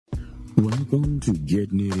Welcome to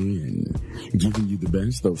Getting It In, giving you the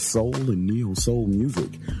best of soul and neo-soul music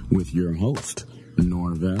with your host,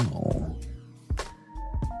 Norvell.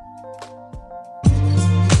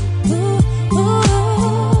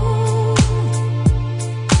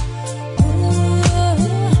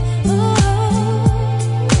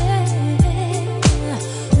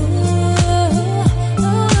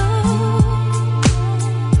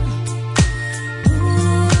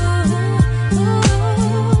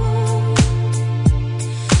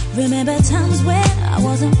 Remember times when I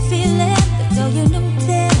wasn't feeling the girl you knew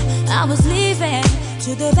then I was leaving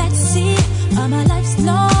to the backseat of my life's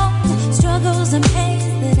long struggles and pains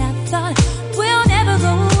that I thought will never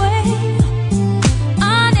go away.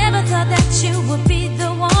 I never thought that you would be the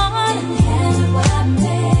one. Didn't handle what I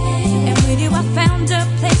made. And with you I found a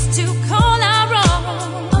place to call our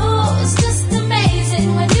own. Oh, it's just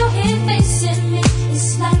amazing when you're here facing me.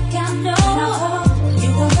 It's like I know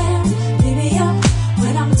you go there, pick me up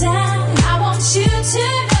when I'm down. I want you to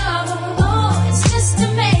know, oh, it's just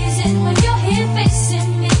amazing when you're here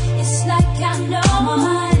facing me. It's like I know my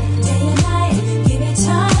mind, day and night, give me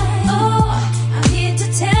time. Oh, I'm here to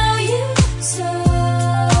tell you so.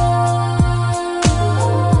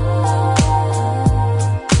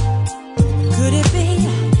 Could it be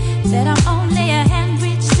that I'm only a hand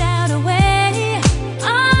reached out away?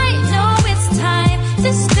 I know it's time,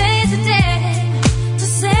 this day's the day to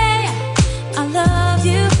say I love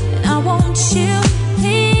you and I want you.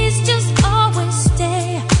 Please just always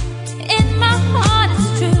stay in my heart.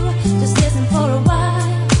 It's true. Just listen for a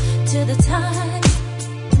while to the time.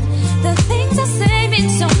 The things I say mean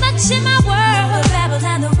so much in my world. The babble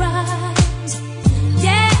and the rhymes.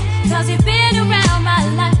 Yeah, 'cause you've been around my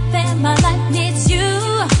life and my life needs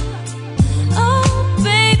you. Oh,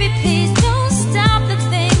 baby, please don't stop the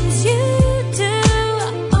things you do.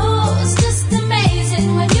 Oh, it's just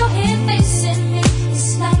amazing when you're here facing me.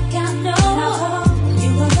 It's like I know you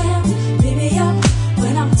go there, pick me up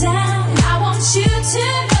when I'm down. I want you to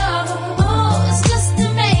know, oh, it's just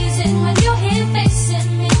amazing when you're here facing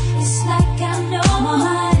me. It's like I know my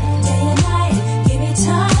mind, day and night, give me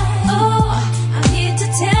time. Oh, I'm here to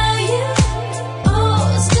tell you,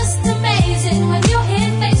 oh, it's just amazing when you're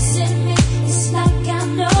here facing me. It's like I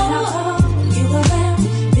know you go there,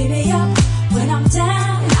 pick me up when I'm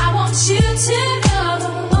down. I want you to know,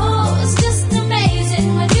 oh, it's just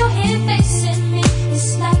amazing when you're here facing me.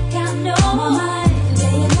 It's like I know my mind,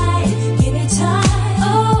 day and night, give me time.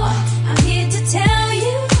 Oh, I'm here to tell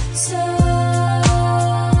you so.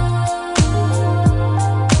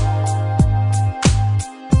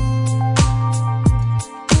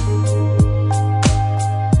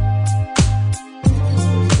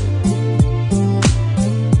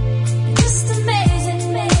 Just amazing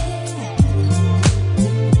me.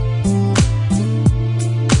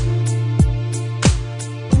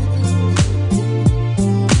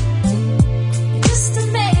 Just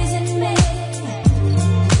amazing me.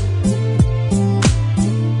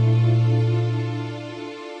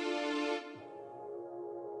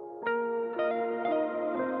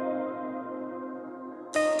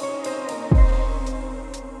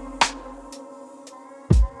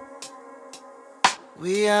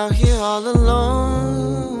 We out here all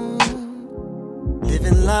alone,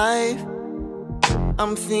 living life.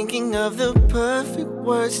 I'm thinking of the perfect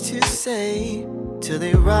words to say till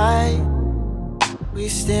they right. We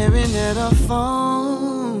staring at our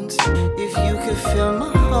phones. If you could feel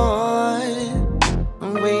my heart,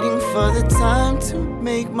 I'm waiting for the time to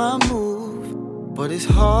make my move. But it's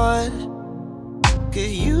hard,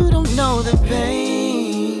 'cause you don't know the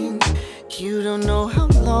pain. You don't know how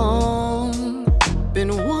long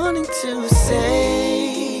been wanting to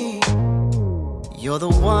say you're the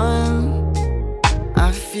one.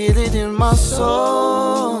 I feel it in my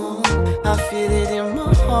soul, I feel it in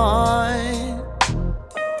my heart.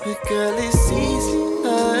 But girl, it's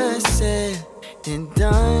easier said than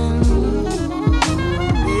done.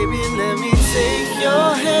 Baby, let me take your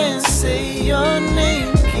hand, say your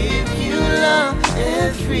name, give you love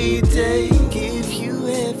every day, give you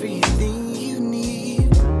everything you need.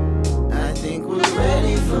 I think we're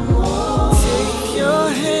ready for more. Take your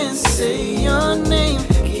hand, say your name,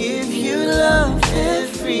 give you love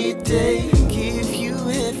every day, give you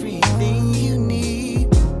everything you need.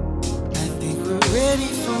 I think we're ready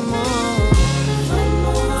for more. For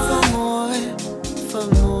more, for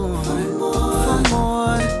more, for more, for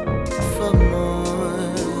more, for more.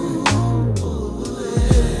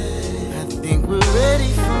 I think we're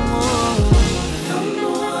ready for more. For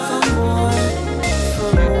more, for more,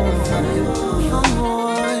 for more, for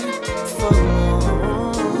more, for more.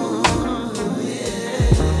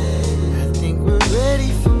 I think we're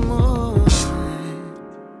ready for more.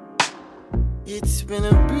 keeping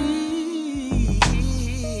a breeze.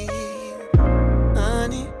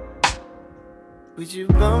 Honey, would you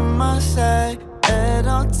by my side at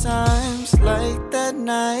all times? Like that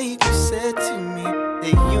night you said to me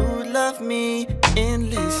that you love me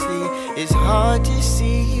endlessly. It's hard to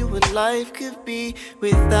see what life could be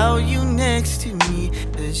without you next to me.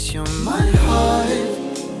 'Cause you're my heart,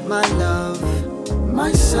 my love,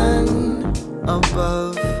 my sun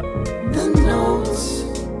above. The notes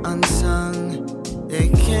unsung, they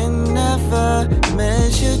can never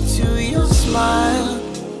measure to your smile,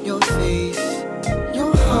 your face,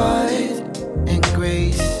 your heart and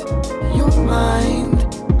grace, your mind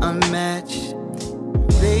unmatched.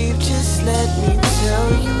 Babe, just let me tell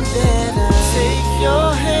you that I take your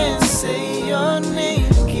hand, say your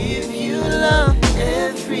name, give you love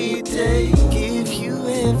every day, give you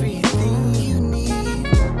everything you need.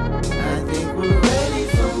 I think we're ready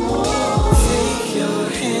for more. Take your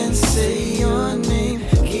hand, say your name,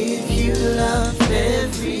 give you love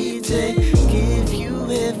every day, give you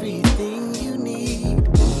everything you need.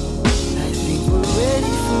 I think we're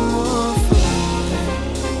ready for more,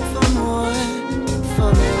 for more,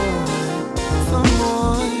 for more, for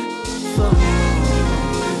more, for more.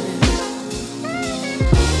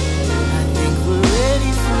 I think we're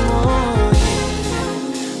ready for more,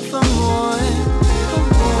 for more, for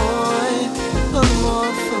more, for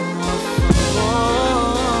more, for more, for more.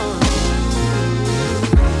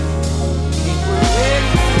 I think we're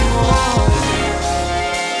ready for more.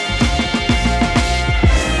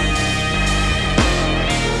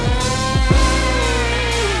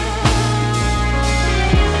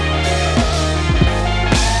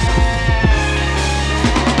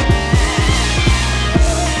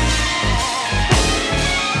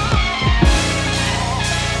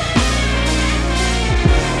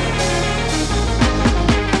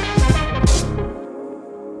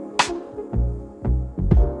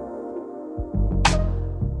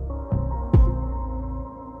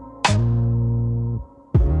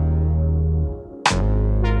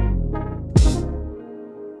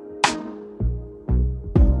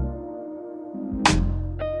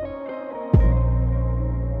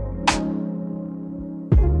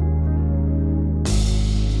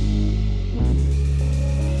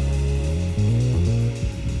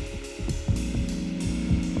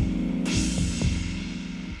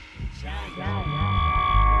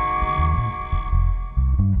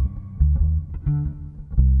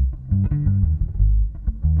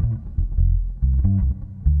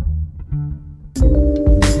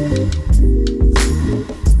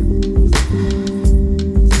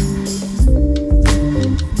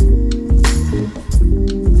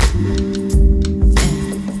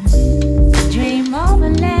 Dream of a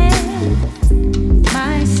land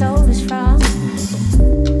my soul is from.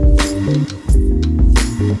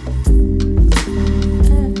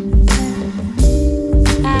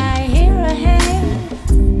 I hear a hand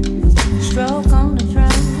stroke on the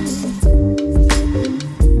drum.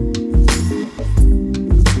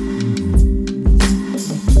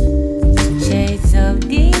 Shades of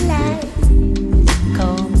delight,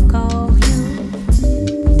 cold, cold hue.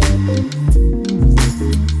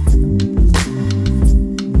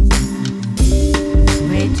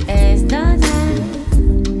 Rich as the night,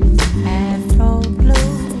 Afro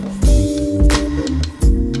blue.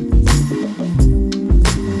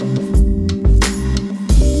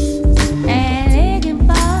 Elegant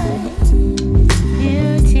boy,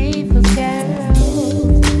 beautiful girl.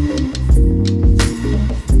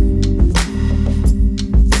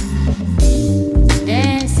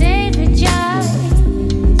 Dancing for joy,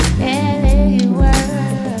 elegant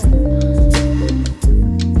world.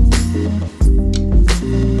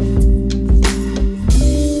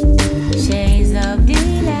 Shades of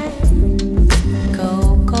delight,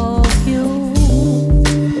 cocoa hue.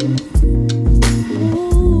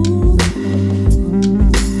 Ooh.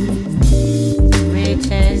 Rich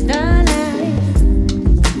as the night,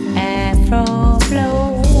 Afro blow.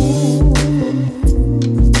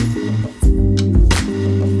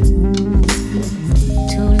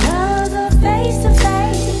 Two lovers are face to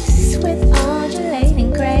face with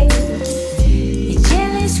undulating grace. You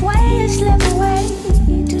gently sway and slip away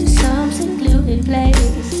to some secluded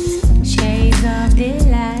place. Shades of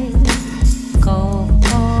delight,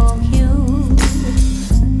 cocoa hue.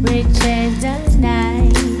 Rich as the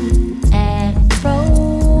night, Afro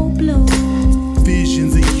blue.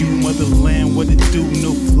 Visions of you, motherland, what it do?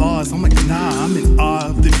 No flaws. I'm like, nah, I'm in awe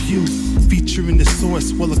of the view. Featuring the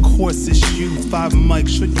source, well, of course it's you. 5 mics,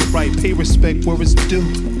 should you right, pay respect where it's due.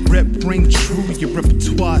 rep ring true, your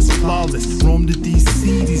repertoire's flawless. Roam to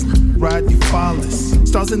DC, these ride the flawless.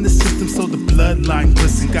 Stars in the system, so the bloodline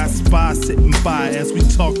glisten. Got spies sitting by as we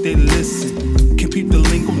talk, they listen. Can't peep the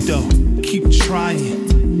lingo though, keep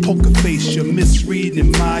trying. Poker face, you're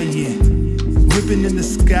misreading my end. Ribbon in the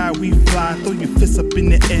sky, we fly. Throw your fists up in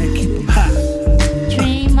the air, keep them high.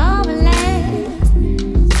 Dream of a land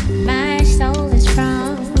my soul is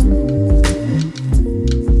from.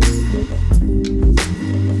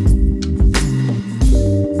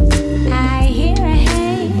 I hear a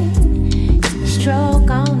hand stroke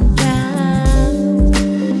on the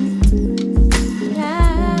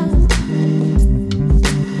drum.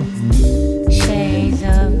 Shades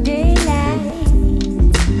of daylight,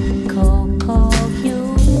 cocoa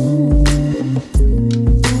hue.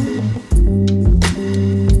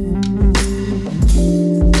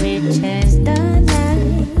 Rich as the night,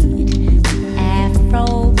 Afro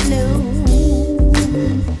blue.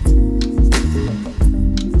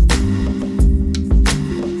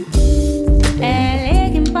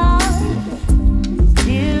 Elegant boy,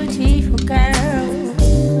 beautiful girl.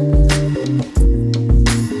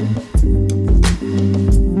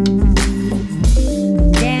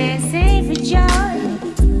 Dancing for joy,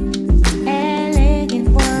 elegant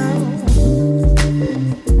world.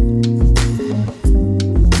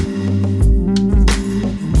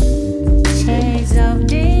 Shades of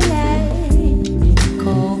daylight,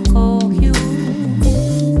 cocoa hue.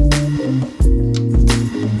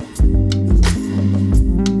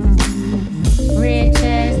 Rich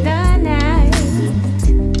as the night,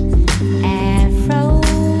 Afro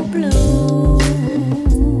blue.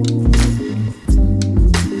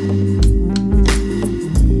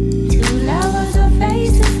 Two lovers are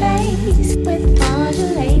face to face with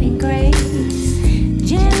modulating grace.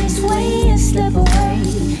 Gently sway and slip away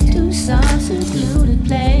to some secluded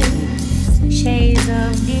place. Shades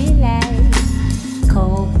of delight,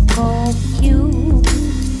 cocoa hue.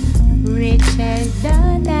 Rich as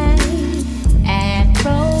the night,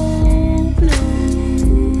 Afro blue.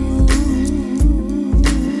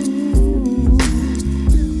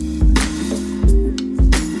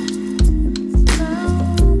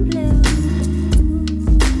 Afro blue.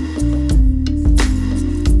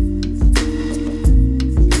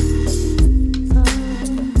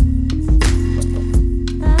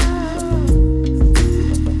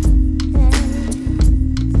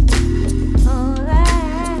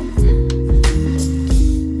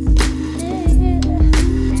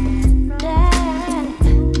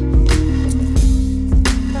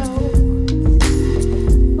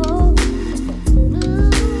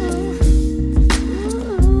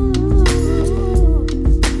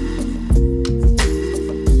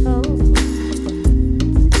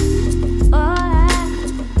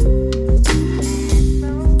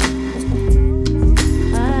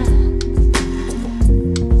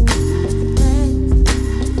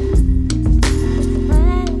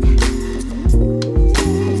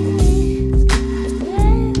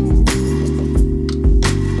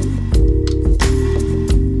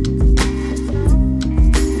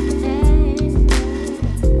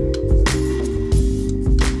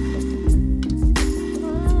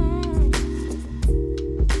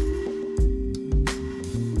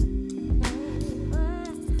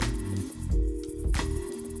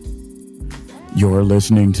 You're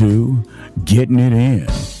listening to Getting It In.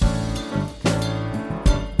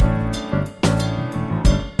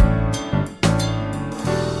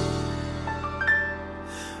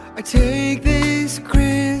 I take this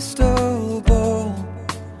crystal ball,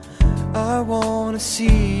 I wanna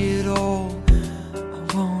see it all,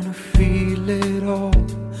 I wanna feel it all.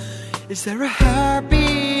 Is there a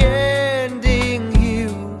happy ending here?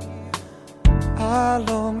 I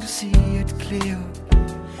long to see it clear,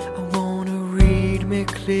 I wanna read me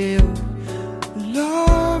clear.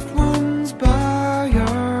 Loved ones by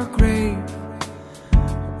your grave,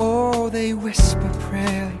 oh, they whisper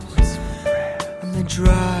prayers and they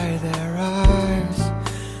dry their eyes.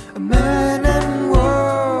 A man and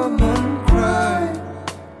woman cry,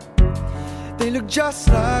 they look just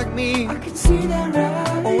like me, I can see their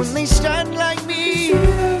eyes. Oh, and they stand like me,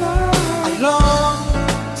 I long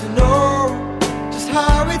to know just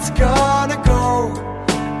how it's gonna go.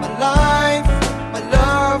 My life, my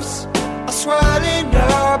loves are swelling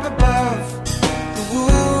up above. The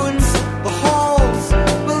wounds, the holes,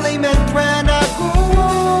 will they mend when I grow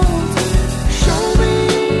old? Show me,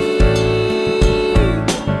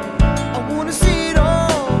 I wanna see it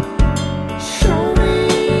all. Show me,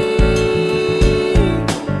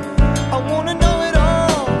 I wanna know it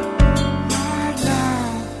all. Right now,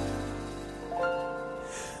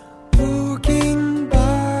 walking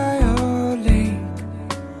by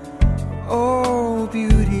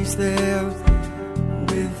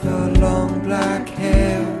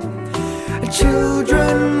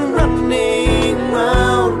children running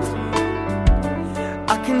round.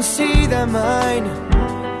 I can see their mind.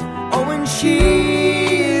 Oh, and she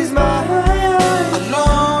is mine. I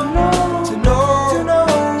long to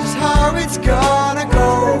know just how it's gonna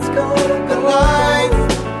go. The life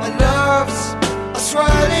and loves are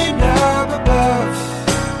swirling up above.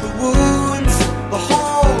 The wounds, the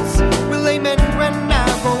holes, will they mend when I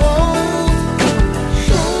grow old?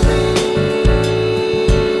 Show me,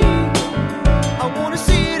 I wanna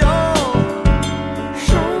see it all.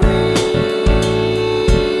 Show me,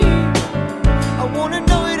 I wanna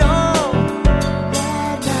know it all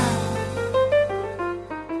right now.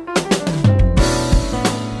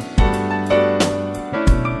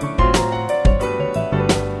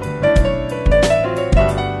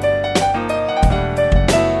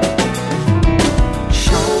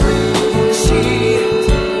 Show me, I wanna see it,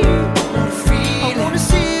 I wanna feel it, I wanna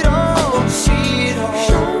see it all, I wanna see it all.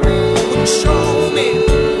 Show me, I wanna show me,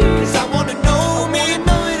 'cause I wanna know me,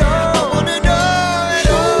 know it all, I wanna know it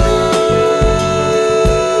all.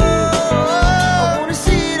 I wanna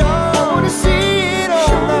see it all, I wanna see it all.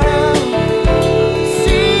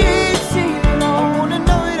 See it all, I wanna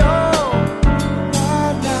know it all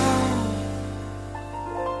right now.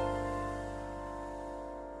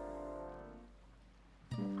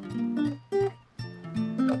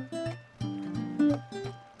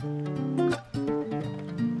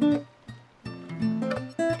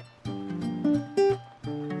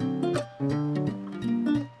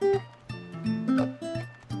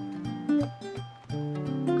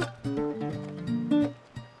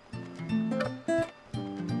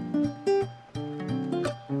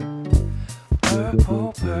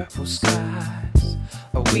 Purple, purple skies.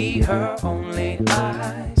 Are we her only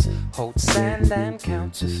eyes? Hold sand and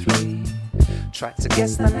count to 3. Try to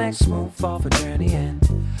guess the next move of a journey and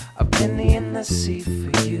a penny in the sea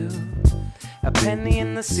for you. A penny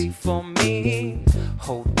in the sea for me.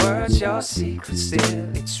 Hold words, your secret still.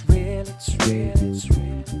 It's real, it's real, it's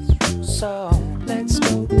real, it's real. So let's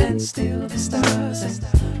go and steal the stars and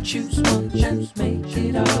choose one and make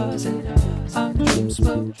it ours. And our dreams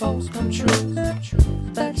will both come true.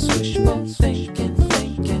 That's wishful thinking,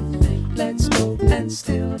 thinking. Let's go and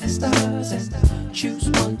steal the stars and choose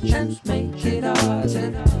one and make it ours.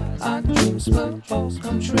 And our dreams will both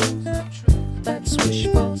come true. That's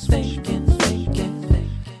wishful thinking, thinking.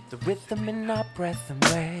 The rhythm in our breath and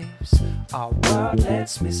waves. Our world,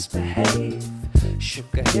 let's misbehave.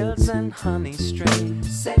 Sugar hills and honey streams.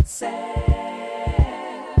 Set sail.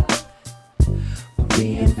 We'll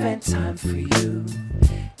reinvent time for you.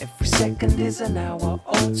 Every second is an hour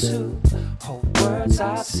or two. Hold words,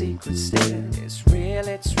 our secret still. It's real,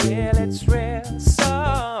 it's real, it's real.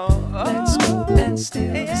 So let's go and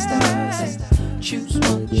steal the stars and choose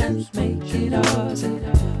one and make it ours. And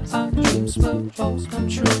our dreams will both come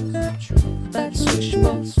true. That's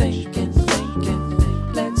wishful thinking, thinking.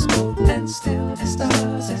 Let's go and steal the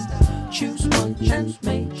stars and choose one and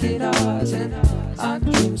make it ours. And our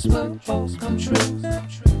dreams will both come true.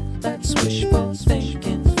 That's wishful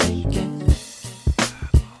thinking, thinking.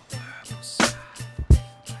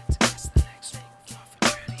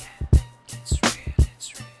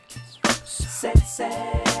 Set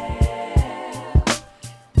sail.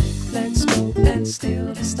 Let's go and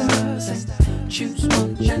steal the stars and choose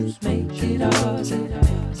one and make it ours. And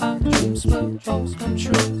our dreams will both come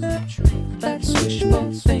true. That's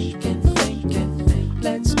wishful thinking, thinking.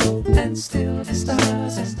 Let's go and steal the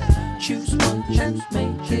stars and choose one and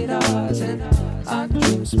make it ours. And our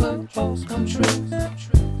dreams will both come true.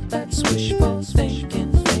 That's wishful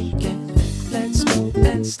thinking, thinking. Let's go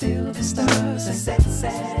and steal the stars and set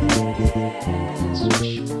sail.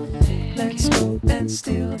 Let's go and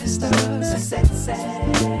steal the stars and set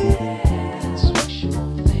sail.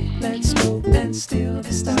 Let's go and steal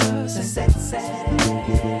the stars and set sail.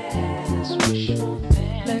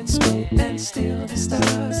 Let's go and steal the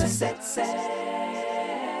stars and set sail.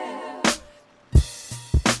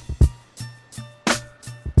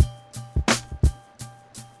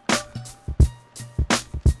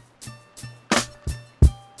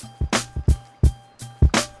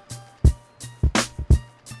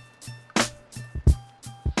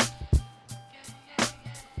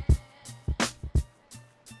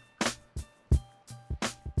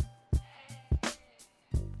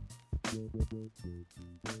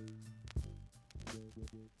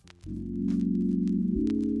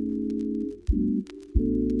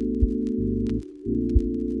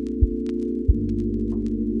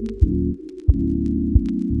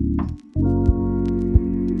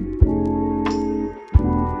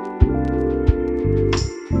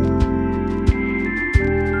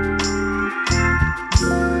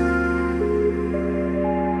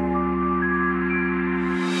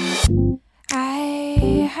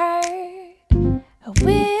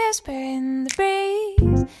 whisper in the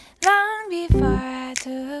breeze long before I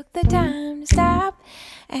took the time to stop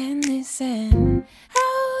and listen.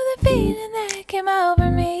 Oh, the feeling that came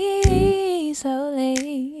over me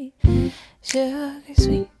slowly, sugar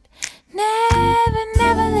sweet, never,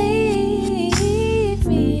 never leave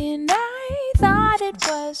me. And I thought it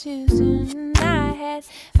was too soon. I had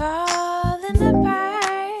fallen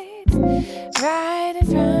apart right in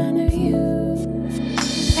front of you.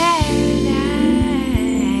 Paradise,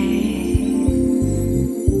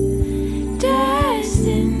 just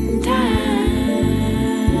in time.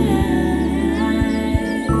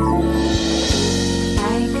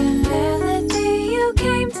 Like a melody, you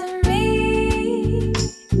came to me,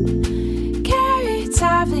 carried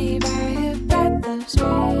softly by a breath of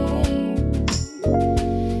spring.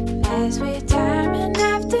 As we time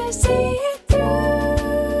enough to see it through,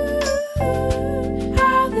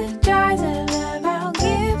 all the joys of love I'll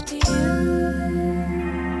give to you.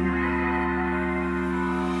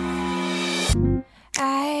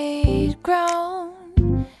 I'd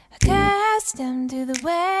grown accustomed to the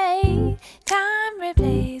way time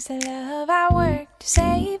replays the love I worked to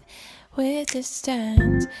save with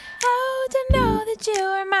distance. Oh, to know that you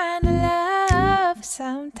were mine to love for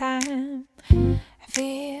some time. I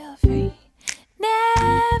feel free,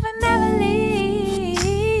 never, never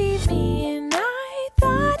leave me. And I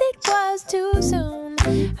thought it was too soon.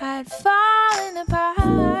 I'd fallen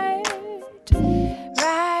apart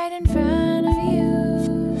right in front of you.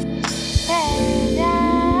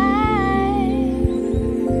 Paradise,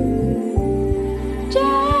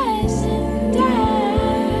 just in time.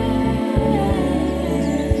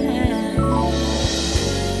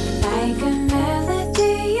 Like a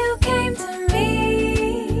melody, you came to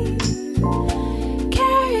me,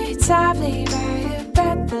 carried softly by a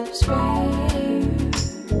breath of spring.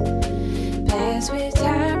 Passed with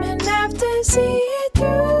time enough to see it through.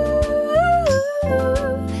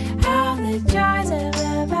 All the joys of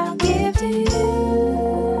love I'll give to you.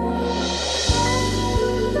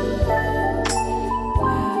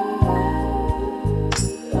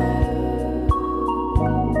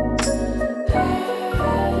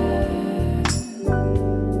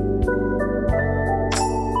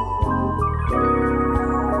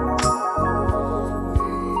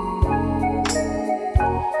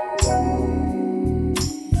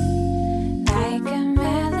 Like a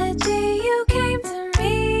melody, you came to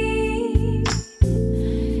me,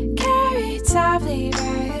 carried softly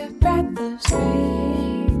by a breath of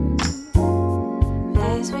spring.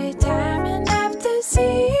 Passed with time enough to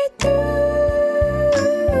see it through.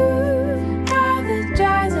 All the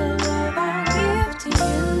joys of love I'll give to you.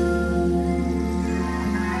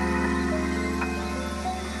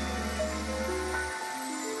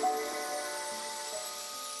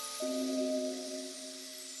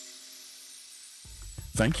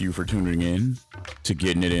 Thank you for tuning in to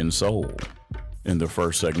Getting It In Soul. In the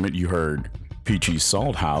first segment, you heard Peachy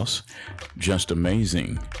Salthouse, Just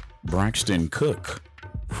Amazing, Braxton Cook,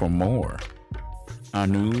 For More,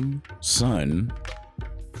 Anu Sun,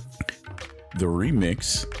 the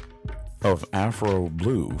remix of Afro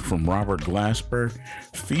Blue from Robert Glasper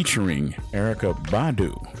featuring Erykah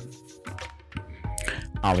Badu,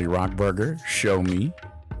 Ali Rockburger, Show Me,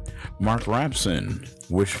 Mark Rapson,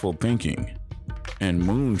 Wishful Thinking, and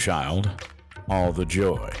Moonchild, All the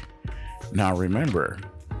Joy. Now remember,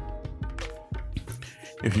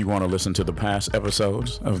 if you want to listen to the past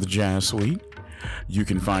episodes of the Jazz Suite, you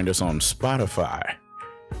can find us on Spotify,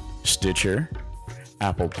 Stitcher,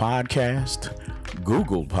 Apple Podcast,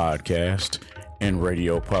 Google Podcast, and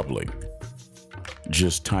Radio Public.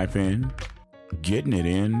 Just type in Getting It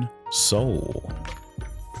In Soul,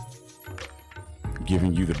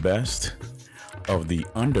 giving you the best of the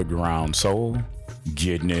underground soul,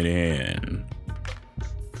 getting it in.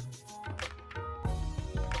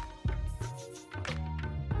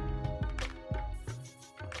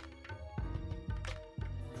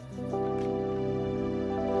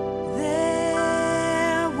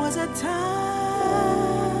 There was a time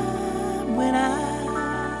when I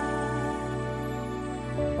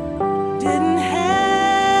didn't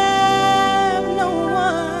have no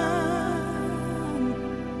one,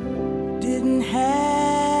 didn't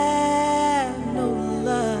have no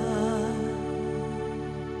love.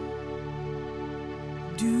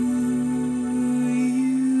 Do you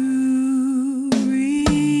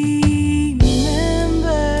remember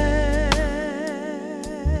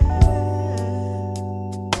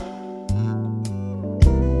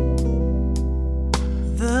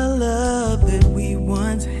the love that we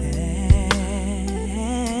once had?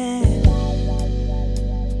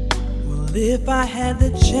 Well, if I had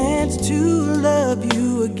the chance to love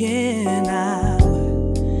you again, I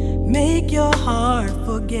would make your heart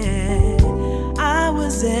forget I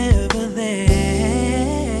was ever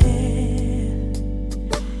there.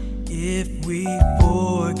 If we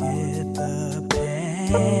forget the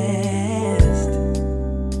past,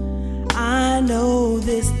 I know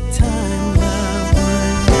this time love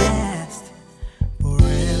will last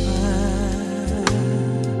forever,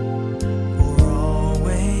 for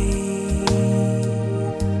always,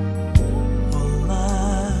 for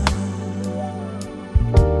love.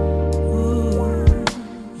 Ooh,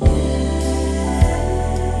 yeah.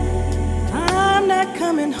 I'm not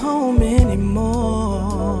coming home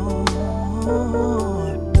anymore.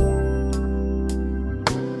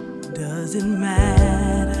 Doesn't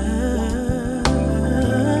matter.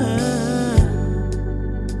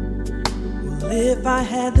 Well, if I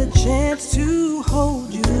had the chance to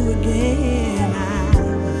hold you again, I'd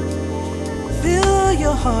fill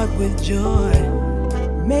your heart with joy,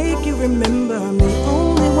 make you remember I'm the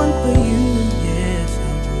only one for you. Yes, I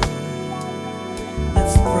would.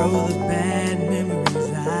 Let's throw the bad memories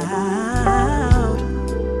out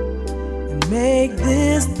and make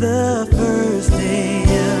this the first day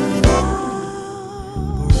of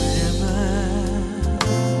love. Forever,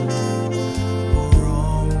 for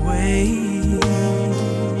always,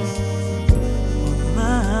 for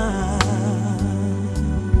love.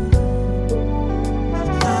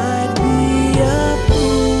 I'd be a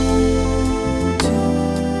fool to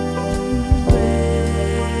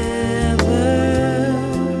ever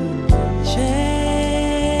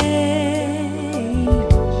change.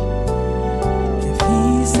 If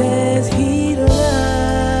he says he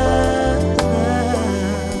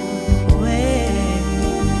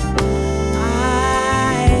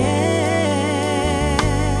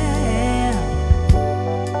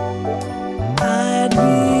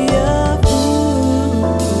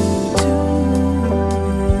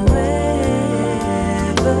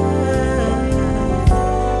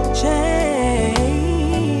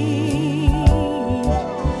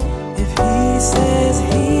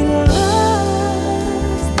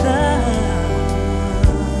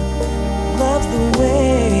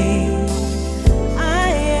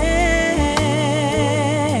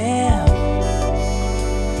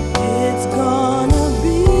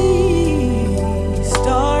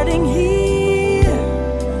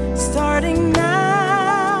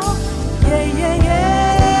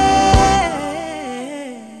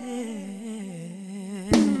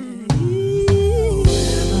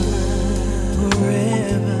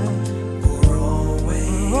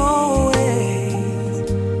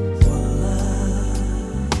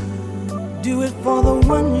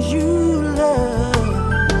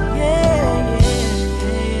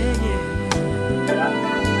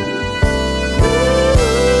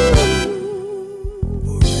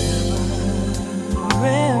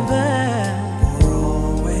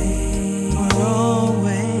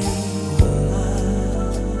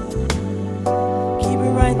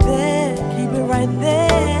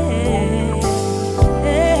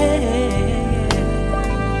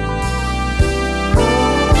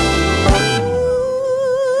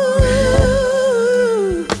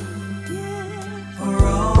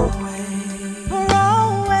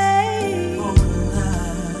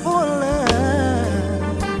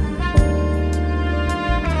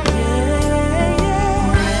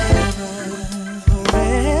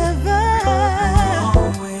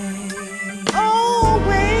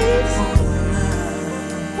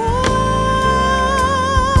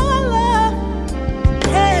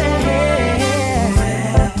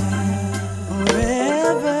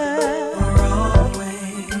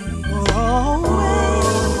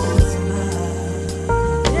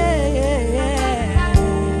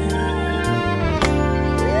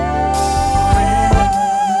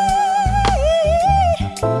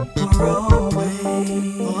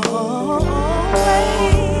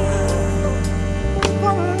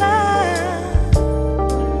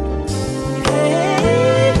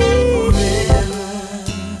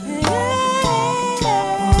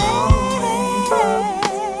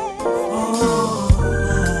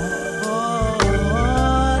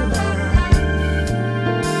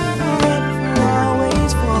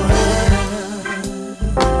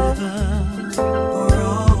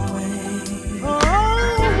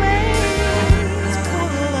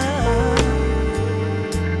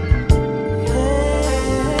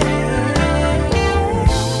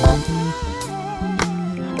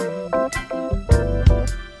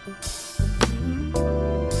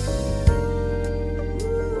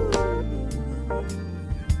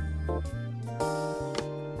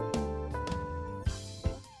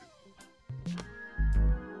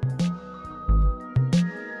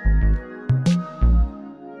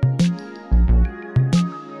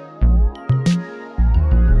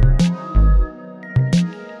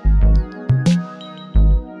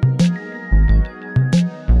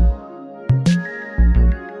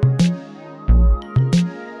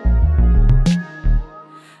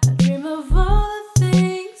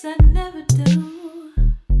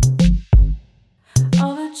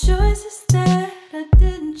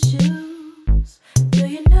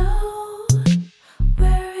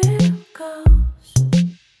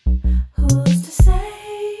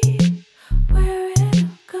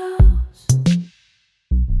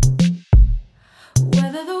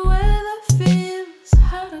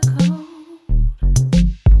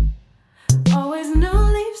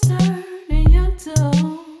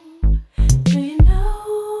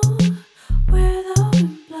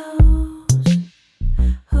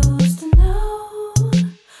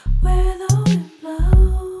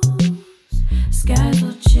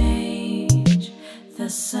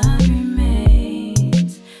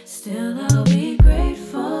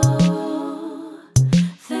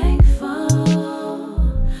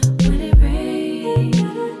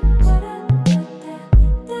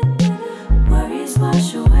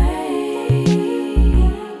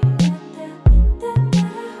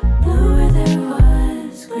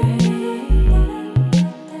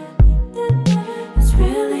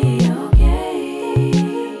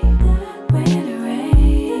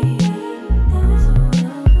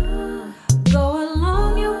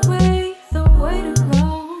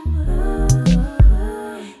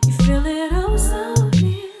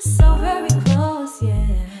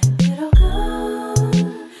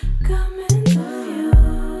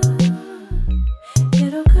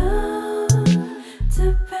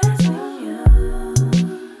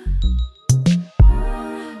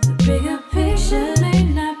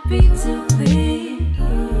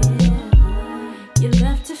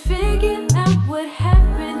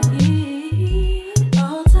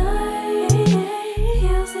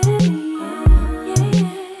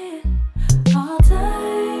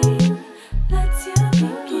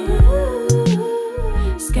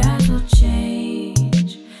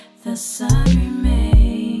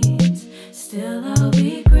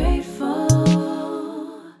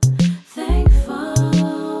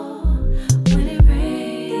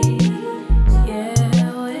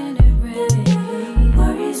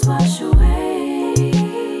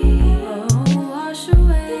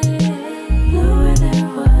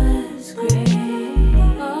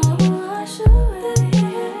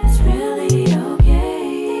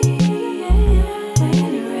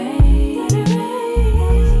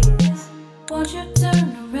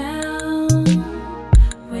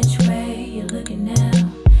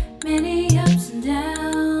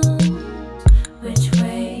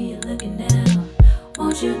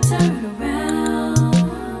Won't you turn around?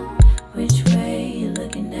 Which way you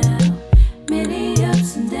looking now? Many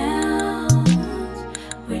ups and downs.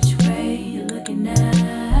 Which way you looking now?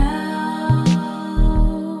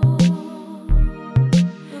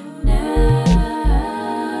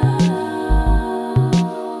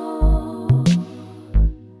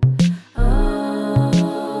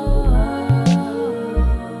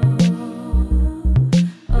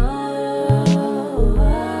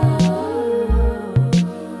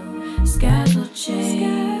 Skies will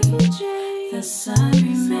change, the sun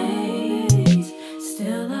remains.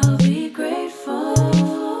 Still I'll be grateful,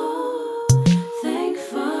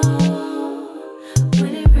 thankful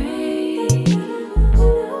when it rains.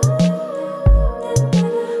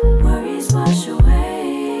 Worries wash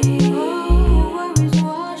away,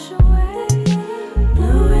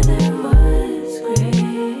 blue where there was gray.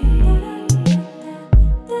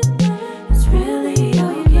 It's really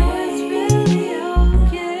okay.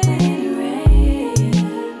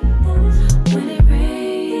 When it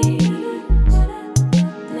rains,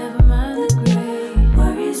 never mind the gray.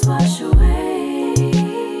 Worries wash away,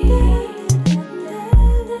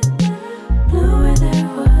 blue where there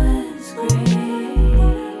was gray.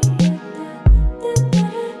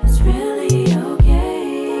 It's really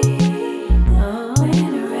okay. Oh,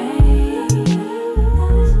 when it rains,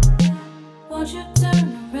 won't you turn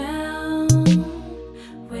around?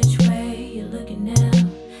 Which way you looking now?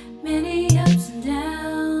 Many ups and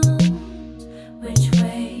downs. Which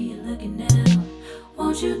way you looking now?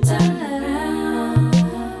 Won't you turn around?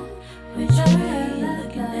 Which way you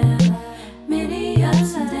looking now? Many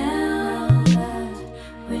ups and downs.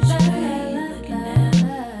 Which way you looking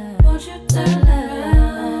now? Won't you turn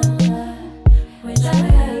around? Which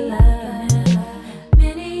way you looking now?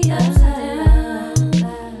 Many ups and downs.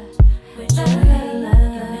 Which way you looking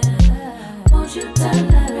now? Won't you turn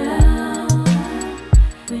around?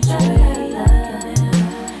 Which way you looking now?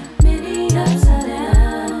 Many ups and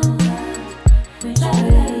downs. Which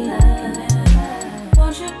way you looking now?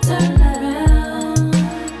 Won't you turn around?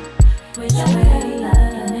 Which way you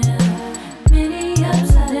looking now? Many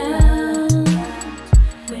ups and downs.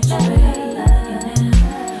 Which way you looking now?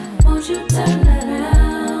 Won't you turn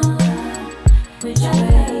around? Which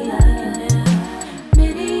way you looking now?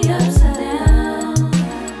 Many ups and downs.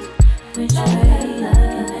 Which way you looking now?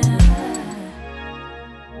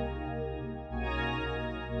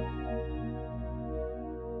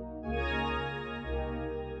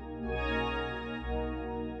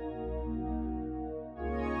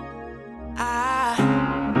 I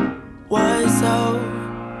was so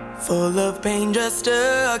full of pain, just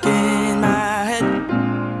stuck in my head.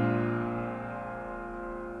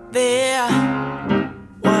 There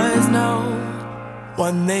was no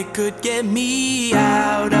one that could get me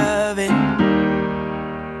out of it.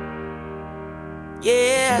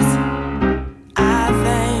 Yes, I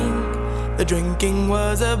think the drinking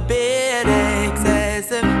was a bit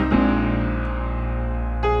excessive.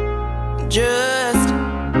 Just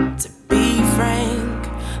to be frank,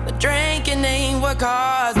 the drinking ain't what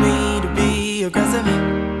caused me to be aggressive.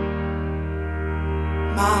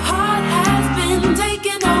 My heart has been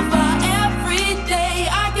taken over every day.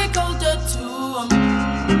 I get colder to 'em.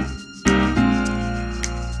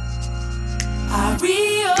 I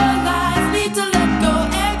realize need to let go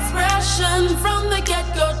expression from the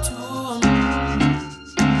get-go to 'em.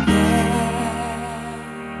 Yeah.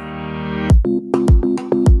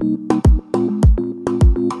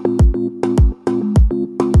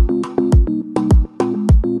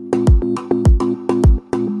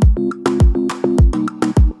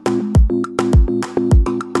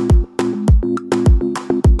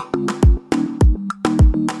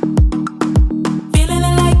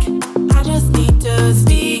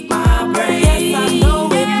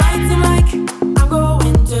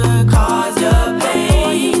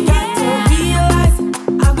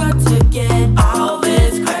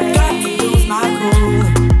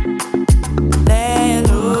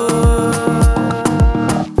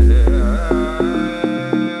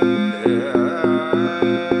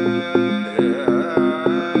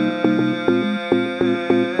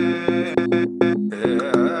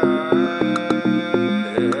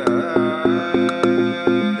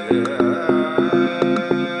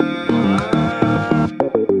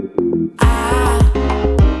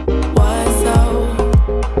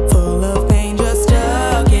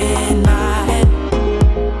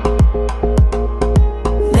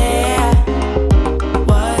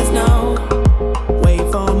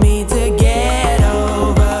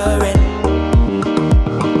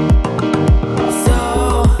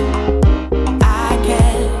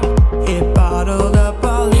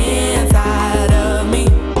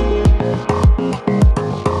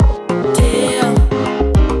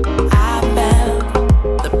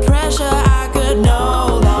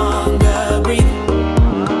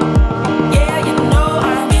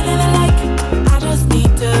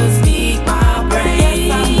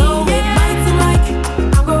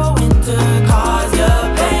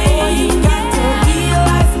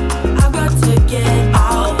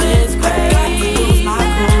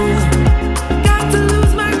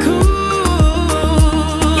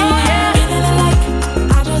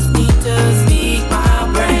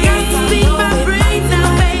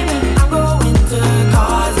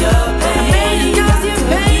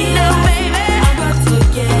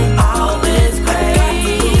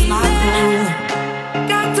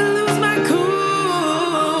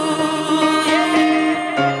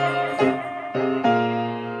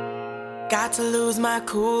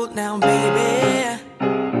 cool now, baby.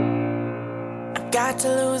 I got to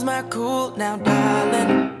lose my cool now,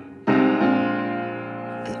 darling.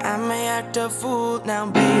 And I may act a fool now,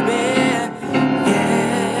 baby. Yeah.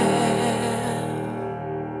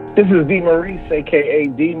 This is D. Maurice, aka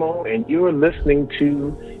Demo, and you're listening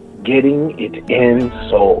to Getting It In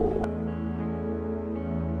Soul.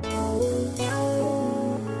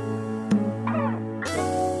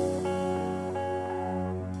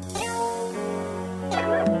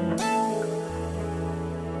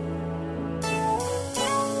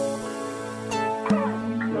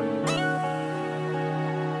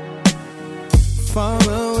 Far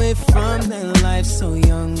away from that life so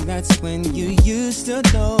young, that's when you used to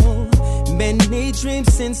know. Many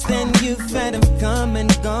dreams since then you've had them come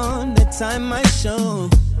and gone, the time might show.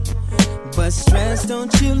 But stress,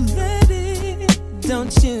 don't you let it,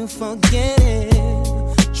 don't you forget it.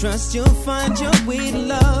 Trust you'll find your way to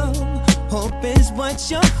love, hope is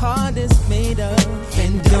what your heart is made of.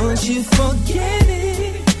 And don't you forget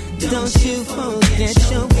it, don't you forget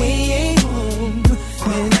your way home.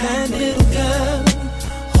 With that little girl,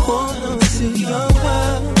 hold on to your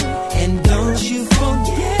world. And don't you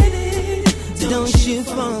forget it, don't you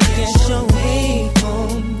forget your way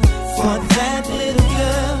home. For that little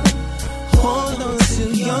girl, hold on to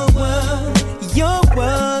your world. Your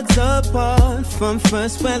world's apart from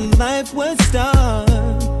first where life would start.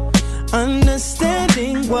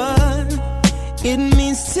 Understanding what it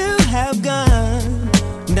means to have God,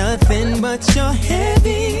 nothing but your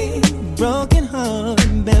heavy, broken heart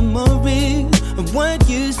memories of what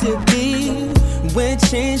used to be. With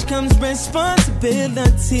change comes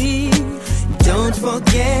responsibility. Don't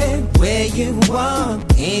forget where you are,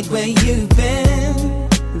 ain't where you've been.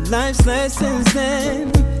 Life's lessons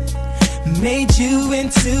then made you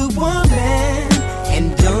into a man.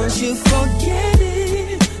 And don't you forget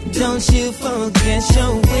it, don't you forget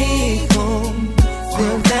your way home.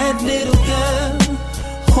 Will that little girl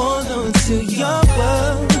hold on to your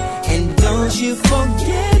world. And don't you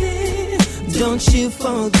forget it, don't you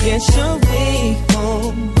forget your way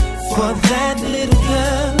home. For that little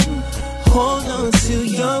girl, hold on to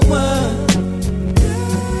your world.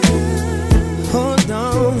 Hold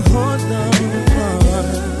on, hold on.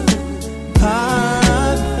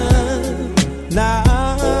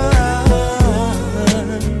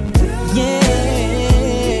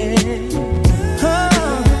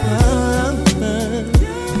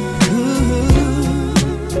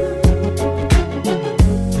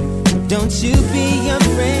 Don't you be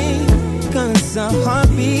afraid, 'cause a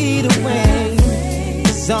heartbeat away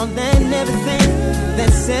is all and everything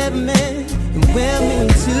that's ever meant and will mean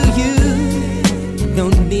to you.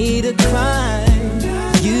 Don't need to cry,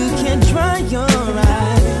 you can dry your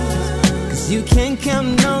eyes, 'cause you can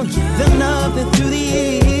count on the love that through the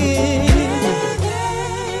years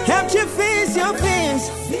helped you face your fears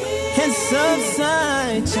and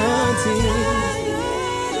subside your tears.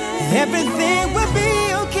 Everything will be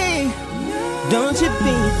okay. Don't you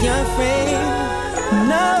be afraid.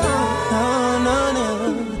 No, no, no, no.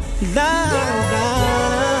 La, la, la,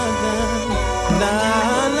 la,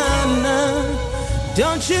 la, la.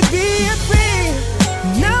 Don't you be afraid.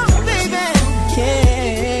 No, baby.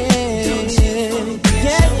 Yeah. Don't you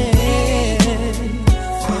yeah.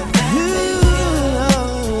 Ooh,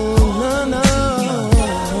 no, no.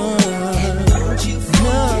 Don't you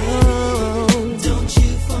don't you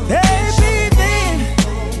hey, baby.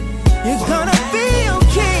 You're gonna be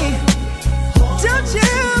okay. Don't you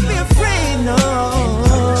be afraid, no.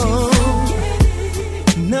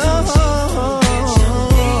 No. Oh,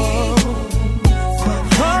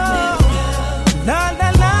 la, la,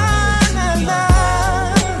 la, la, la.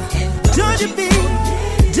 Don't you be,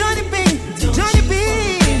 don't you be, don't you be,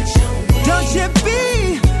 don't you be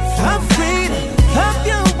afraid of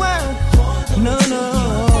your world. No, no.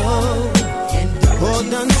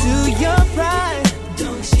 Hold on to your pride.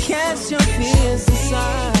 Cast your fears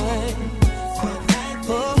aside. Oh,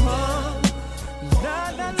 oh, la,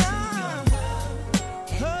 la, la.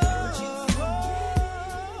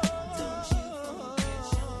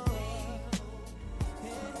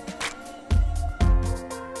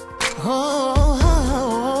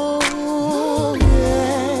 Oh,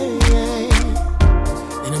 yeah,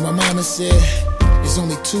 yeah. You know, my mama said there's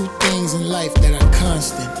only two things in life that are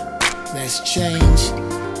constant. That's change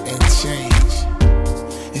and change.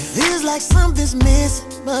 It feels like something's missing,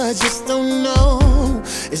 but I just don't know.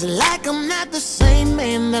 It's like I'm not the same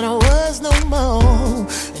man that I was no more.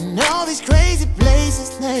 And all these crazy places places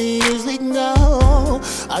they usually go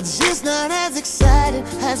are just not as excited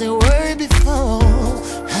as they were before.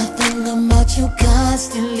 I think about you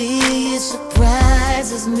constantly, it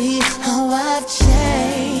surprises me how I've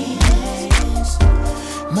changed.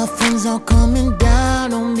 My friends are coming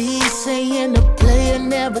down on me, saying the player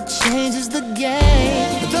never changes the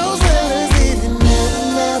game. But those fellas live in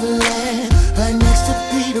Neverland, right next to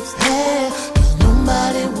Peter Pan, 'cause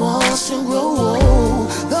nobody wants to grow old.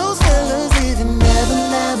 Those fellas live in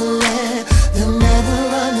Neverland, they'll never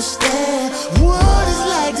understand what it's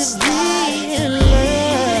like to be in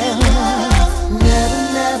love.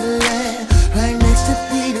 Neverland, right next to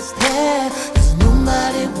Peter Pan, 'cause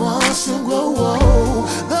nobody wants to grow old.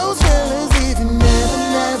 Those fellas live in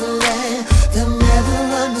Neverland, they'll never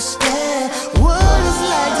understand what it's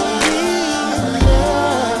like to be in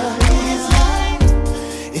love.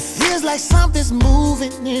 It feels like something's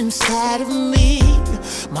moving inside of me.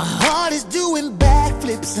 My heart is doing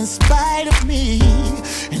backflips in spite of me,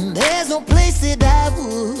 and there's no place that I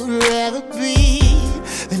would rather be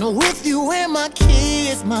than with you and my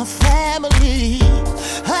kids, my family.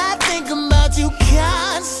 I think about you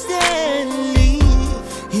constantly.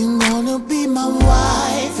 You're gonna be my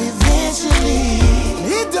wife eventually.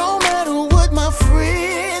 It don't matter what my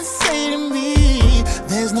friends say to me,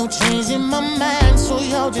 there's no change in my mind, so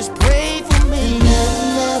y'all just pray for me.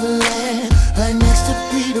 Neverland, right next to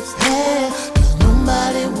Peter Pan, 'cause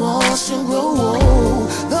nobody wants to grow old.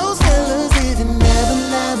 Those fellas live in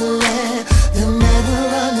Neverland, they'll never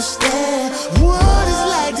understand what it's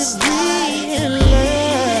like to be in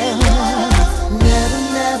love.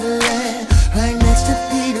 Neverland, right next to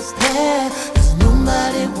Peter Pan, 'cause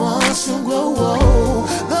nobody wants to grow old.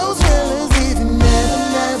 Those fellas live in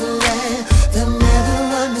Neverland, they'll never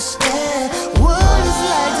understand what it's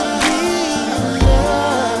like to be in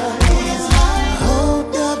love.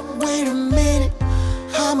 Hold up, wait a minute,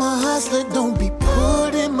 I'm a hustler, don't be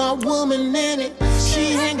putting my woman in it. She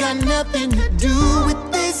ain't got nothing to do with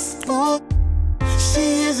this book. She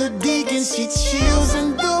is a deacon, she chills in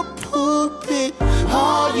the pulpit.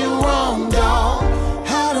 All you wrong, dog,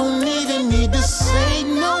 I don't even need to say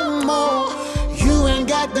no more. You ain't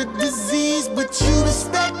got the disease, but you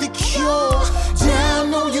respect the cure.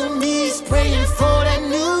 Down on your knees, praying for that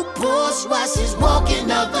new Porsche while she's walking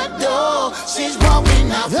out the door. She's walking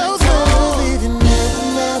out the door. Those fellas live in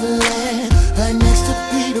Neverland, right next to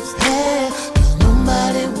Peter Pan, 'cause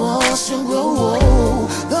nobody wants to grow old.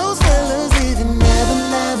 Those fellas live in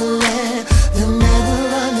Neverland, they'll never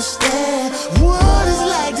understand what it's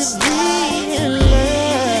like to be in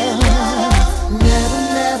love.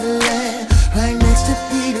 Neverland, right next to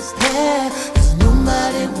Peter Pan, 'cause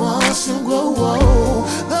nobody wants to grow old.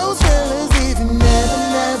 Those fellas live in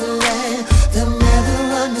Neverland, they'll never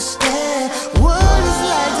understand what it's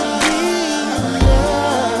like to be in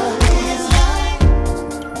love.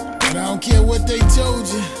 And I don't care what they told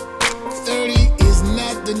you, 30 is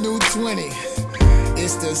not the new 20.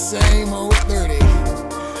 It's the same old 30.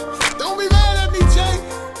 Don't be mad at me, Jake.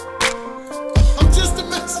 I'm just a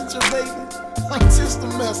messenger, baby. I'm just a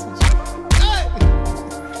messenger. Hey!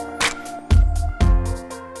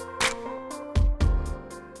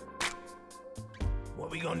 What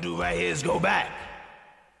we gonna do right here is go back.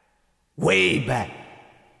 Way back.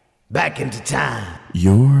 Back into time.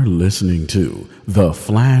 You're listening to the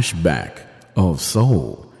flashback of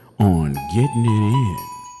soul on Getting It In.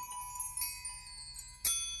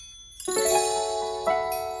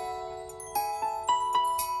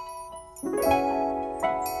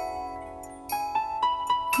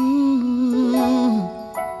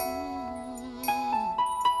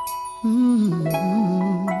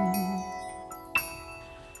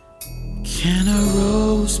 Can a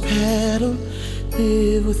rose petal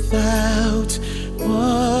live without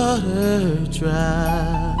water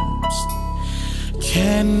drops?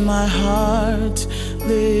 Can my heart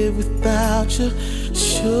live without you?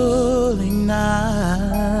 Surely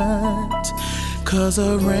not. 'Cause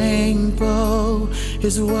a rainbow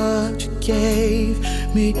is what you gave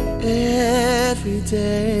me every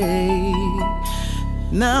day.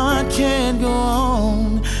 Now I can't go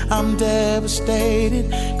on, I'm devastated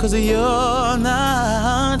 'cause you're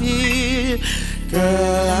not here.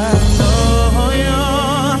 Girl, I know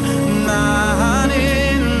you're not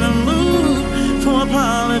in the mood for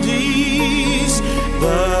apologies,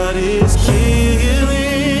 but it's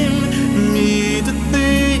killing me to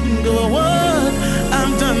think of what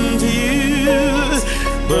I've done to you.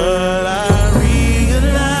 But I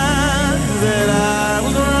realize that I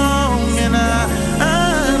was wrong, and I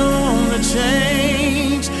don't want to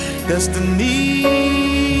change destiny.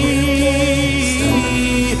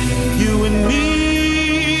 You and me,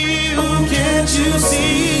 oh, can't you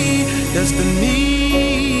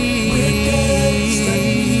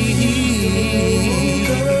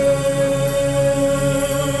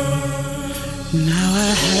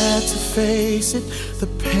face it, the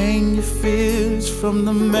pain you feel is from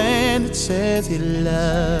the man that says he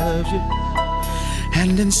loves you.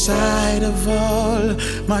 And inside of all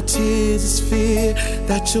my tears is fear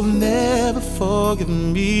that you'll never forgive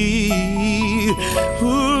me. Ooh,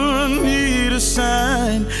 I need a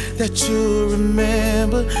sign that you'll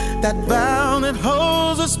remember that vow that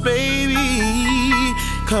holds us, baby.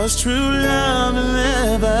 'Cause true love is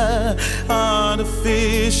never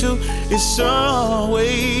artificial, it's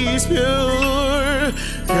always pure.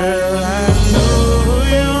 Girl, I know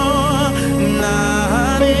you're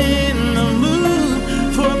not in the mood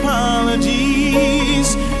for apologies,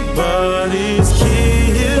 but it's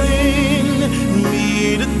killing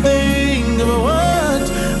me to think of what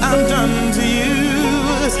I've done to you.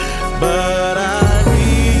 But I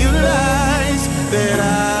realize that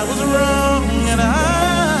I was wrong and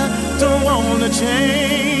I don't wanna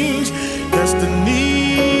change destiny.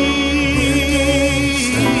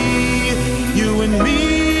 You and me,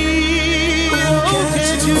 oh,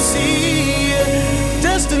 can't you see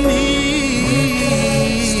destiny?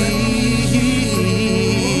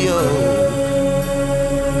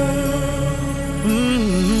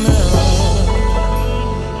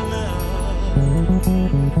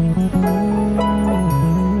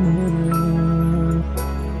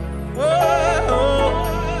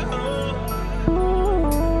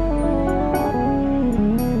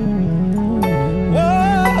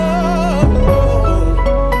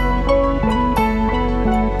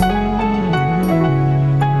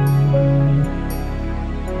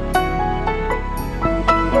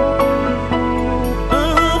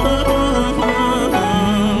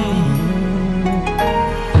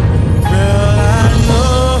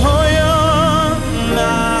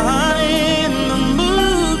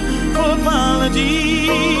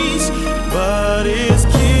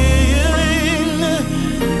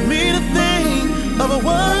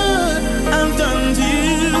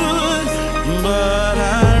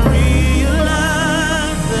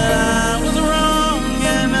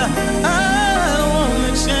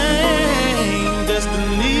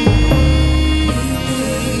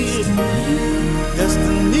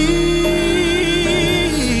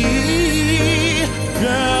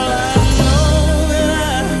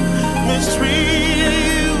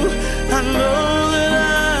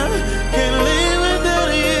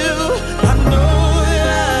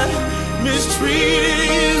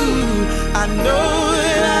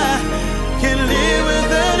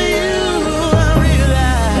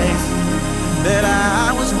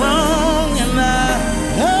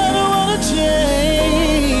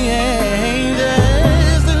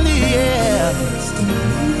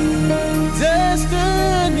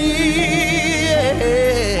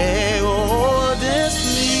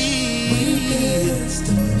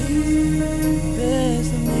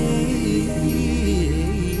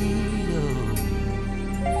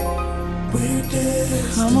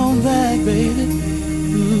 Come on back, baby.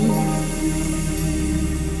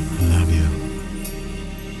 Love you.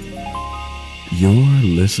 You're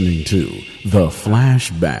listening to The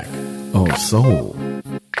Flashback of Soul.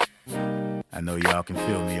 I know y'all can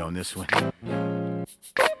feel me on this one,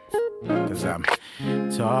 'cause I'm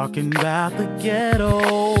talking about the ghetto.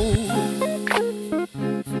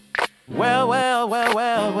 Well, well, well,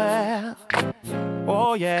 well, well.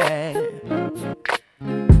 Oh, yeah.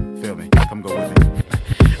 Feel me, come go with me.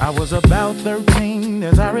 I was about 13,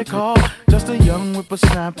 as I recall, just a young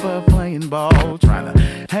whippersnapper playing ball, trying to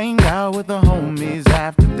hang out with the homies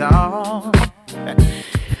after dark.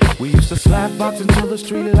 We used to slap box until the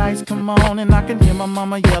street lights come on, and I can hear my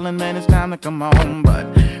mama yelling, man, it's time to come on. But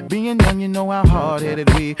being young, you know how hard-headed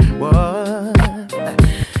we was.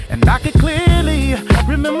 And I could clearly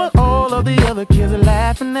remember all of the other kids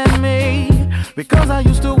laughing at me, because I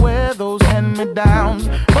used to wear those hand-me-downs.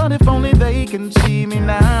 But if only they can see me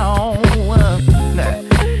now.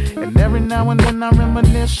 And every now and then I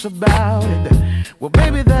reminisce about it. Well,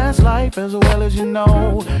 baby, that's life as well as you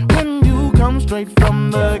know, when you come straight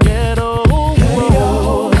from the ghetto. Hey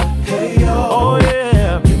yo, hey yo, oh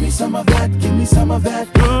yeah, give me some of that, give me some of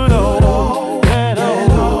that good old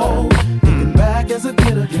ghetto. Thinking back as a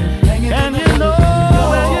kid again, hanging and in you know,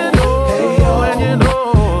 and you know, hey yo, and you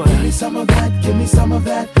know, give me some of that, give me some of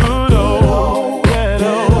that good old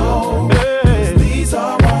ghetto. Hey. These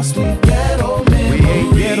are our sweet ghetto memories.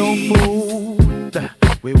 We ate ghetto food,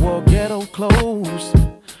 we wore ghetto clothes,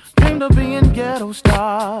 dreamed of being ghetto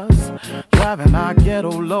stars, driving our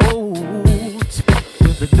ghetto loads.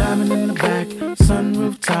 With the diamond in the back,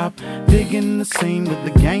 sunroof top, digging the scene with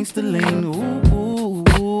the gangster lean. Ooh, ooh,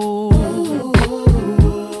 ooh.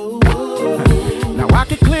 Now I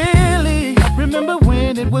can clearly remember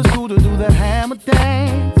when it was cool to do the hammer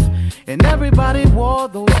dance. everybody wore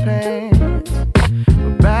those pants.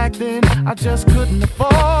 But back then, I just couldn't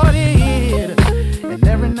afford it. And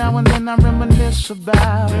every now and then I reminisce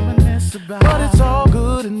about. But it's all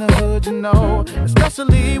good in the hood, you know,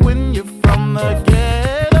 especially when you're from the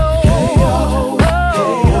ghetto. Hey yo,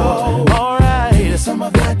 hey yo, alright. Give me some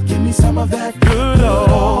of that, give me some of that good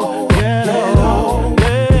old ghetto.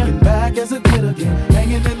 Yeah. Thinking back as a kid again,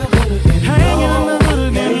 hanging in the hood again. Hanging in the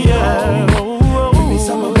hood again, yeah. Give me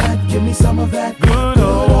some of that, give me some of that good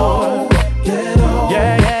old ghetto.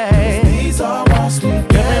 Yeah, yeah. These are all sweet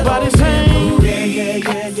ghetto. Everybody sing. Yeah, yeah,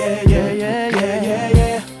 yeah, yeah, yeah, yeah, yeah,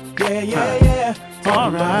 yeah, yeah, yeah, yeah.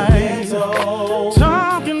 Alright.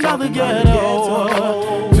 Talking about the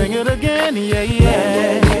ghetto. Sing it again, yeah,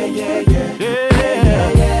 yeah.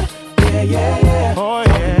 Oh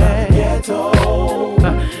yeah.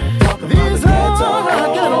 These are our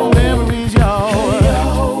ghetto memories,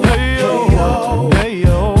 y'all. Hey yo, hey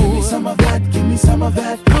yo. Give me some of that, give me some of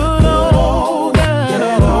that good old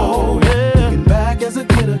ghetto. Yeah. Thinking back as a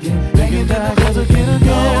kid again, hanging back as a kid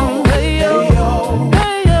again. Hey yo,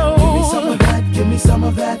 hey yo. Give me some of that, give me some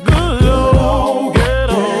of that good old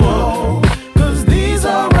ghetto. 'Cause these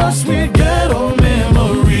are our sweet ghetto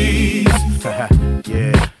memories.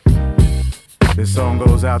 Yeah. This song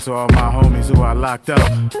goes out to all my homies who are locked up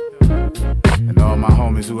and all my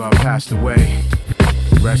homies who have passed away.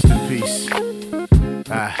 Rest in peace.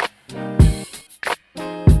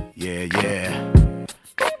 Yeah, yeah.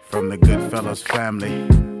 From the Goodfellas family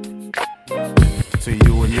to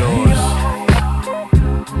you and yours.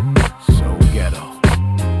 So ghetto.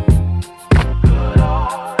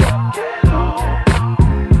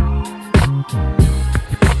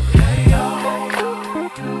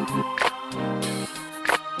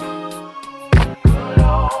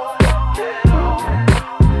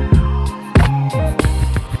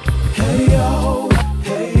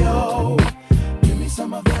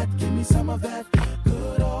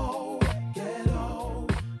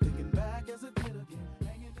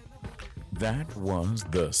 That was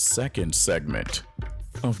the second segment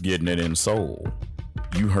of Getting It in Soul.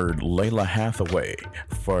 You heard Layla Hathaway,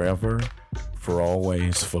 Forever, For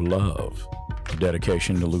Always, For Love,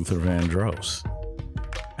 dedication to Luther Vandross.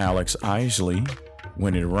 Alex Isley,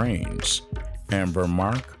 When It Rains. Amber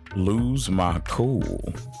Mark, Lose My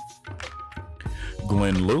Cool.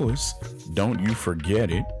 Glenn Lewis, Don't You Forget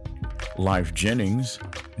It. Life Jennings,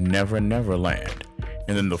 Never Neverland.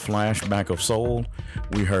 And in the flashback of soul,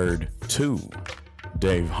 we heard two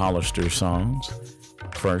Dave Hollister songs.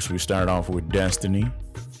 First, we start off with Destiny,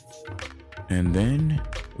 and then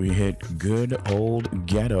we hit Good Old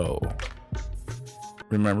Ghetto.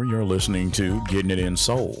 Remember, you're listening to Getting It in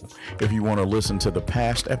Soul. If you want to listen to the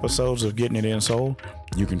past episodes of Getting It in Soul,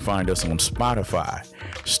 you can find us on Spotify,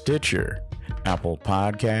 Stitcher, Apple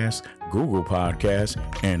Podcasts, Google Podcasts,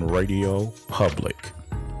 and Radio Public.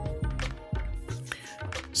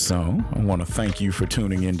 So, I want to thank you for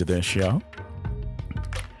tuning into this show.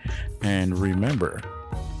 And remember,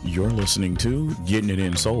 you're listening to Getting It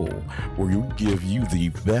in Soul, where we give you the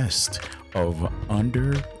best of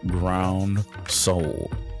underground soul.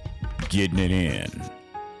 Getting it in.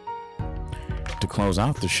 To close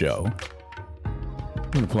out the show,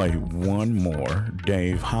 we're going to play one more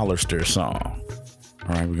Dave Hollister song.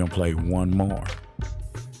 All right, we're going to play one more.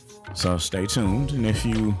 So stay tuned, and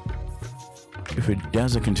if it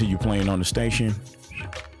doesn't continue playing on the station,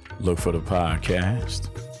 look for the podcast,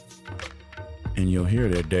 and you'll hear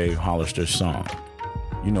that Dave Hollister song.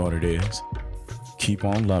 You know what it is. Keep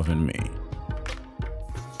on loving me.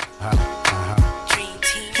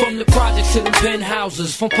 From the projects to them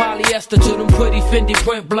penthouses, from polyester to them pretty Fendi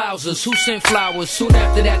print blouses. Who sent flowers? Soon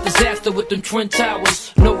after that disaster with them Twin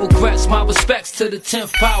Towers. No regrets, my respects to the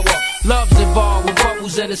 10th power. Love's involved with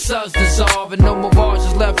bubbles and the suds dissolve, and no mirage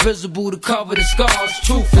is left visible to cover the scars.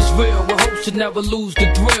 Truth is real, with hopes to never lose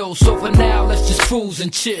the thrill. So for now, let's just cruise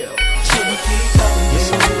and chill.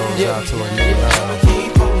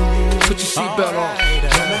 Put your seatbelt on.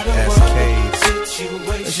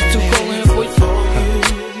 Is it too cold in for you?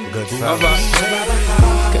 Good stuff. Alright.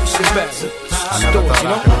 Okay, sit back. I never thought I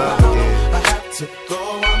could love again.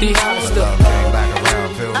 The Hollister. Came back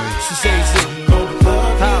around, feel me? She says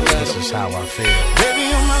This is how I feel. Baby,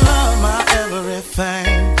 you're my love, my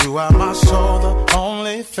everything. You are my soul, the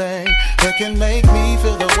only thing that can make me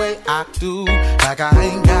feel the way I do. Like I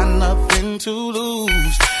ain't got nothing to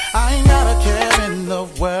lose. I ain't got a care in the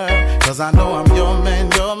world, 'cause I know I'm your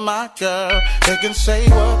man, you're my girl. They can say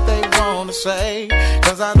what they wanna say,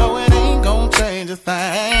 'cause I know it ain't gonna change a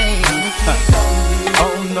thing.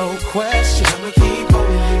 Oh, no question.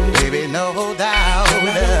 Baby, no doubt. No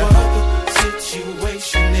matter what the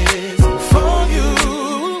situation is, for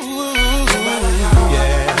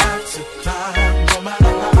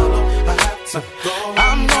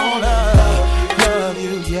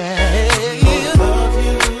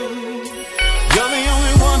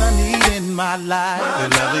my life.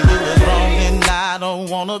 And loving you is wrong and I don't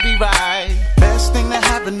wanna be right. Best thing that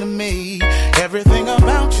happened to me, everything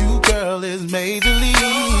about you, girl, is major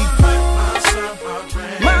league.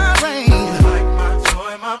 My rain, my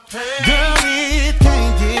joy, my pain. Girl, it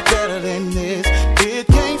can't get better than this. It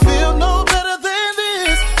can't feel no better than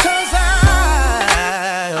this. 'Cause I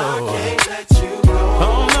can't let you go.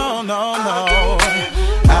 Oh no, no, no.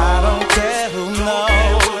 I don't care who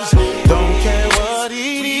knows. Don't care what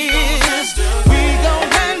it is. We gon'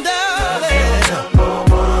 handle it. Number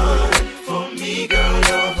one for me, girl,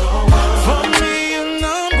 you're the one. For me, you're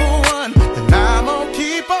number one, and I'm gonna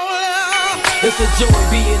keep on loving. It's a joy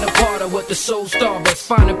being a part of what the soul starvers.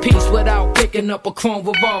 Finding peace without picking up a chrome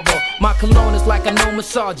revolver. My cologne is like a no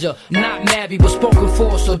massager. Not Mabby, but spoken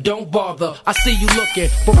for, so don't bother. I see you looking,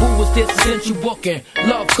 but who was this since you booking?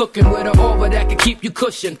 Love cooking with an aura that can keep you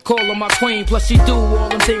cushioned. Call her my queen, plus she do all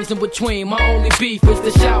them things in between. My only beef is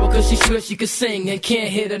the shower, 'cause she swears she can sing and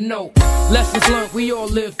can't hit a note. Lessons learned, we all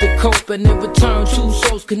live to cope, and in return, two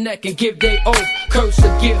souls connect and give they oath. Curse a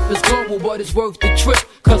gift is global, but it's worth the trip,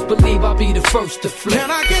 'cause believe I'll be the first to flip.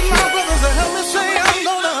 Can I get my brothers to help me say I'm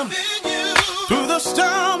gonna through the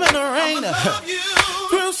storm and the rain,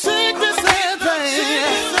 through sickness and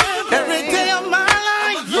pain, every day of my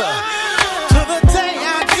life, to the day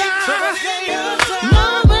I die. No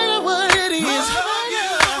matter what it is,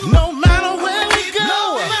 no matter where we go,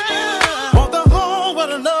 want the whole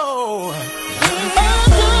world to know. I'm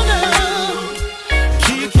gonna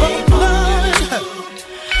keep on loving,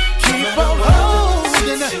 keep on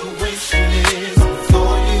holding.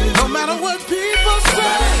 No matter what people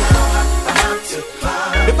say.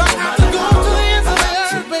 If I have to go to the ends of the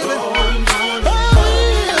earth, baby, I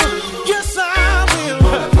will. Yes, I will.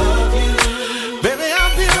 Baby,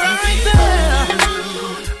 I'll be right there.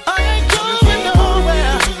 I ain't going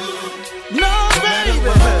nowhere. No,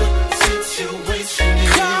 baby.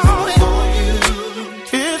 Call me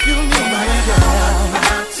if you need me. I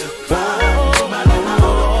have to go.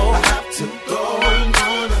 I'm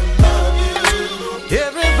gonna love you.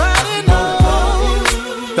 Everybody knows.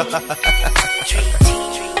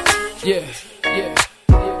 Yeah, yeah.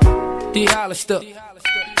 D Hollister.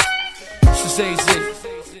 This is AZ.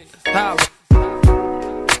 Holla.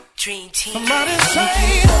 Dream Team. Somebody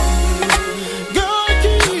say, go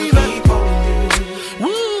keep it. Woo,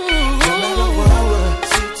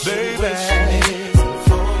 baby.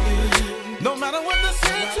 No matter what the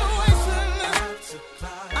situation,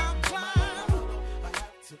 I'll climb.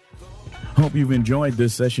 Hope you've enjoyed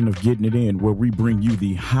this session of Getting It In, where we bring you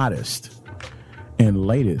the hottest and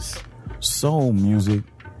latest soul music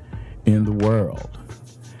in the world.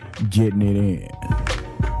 Getting It In.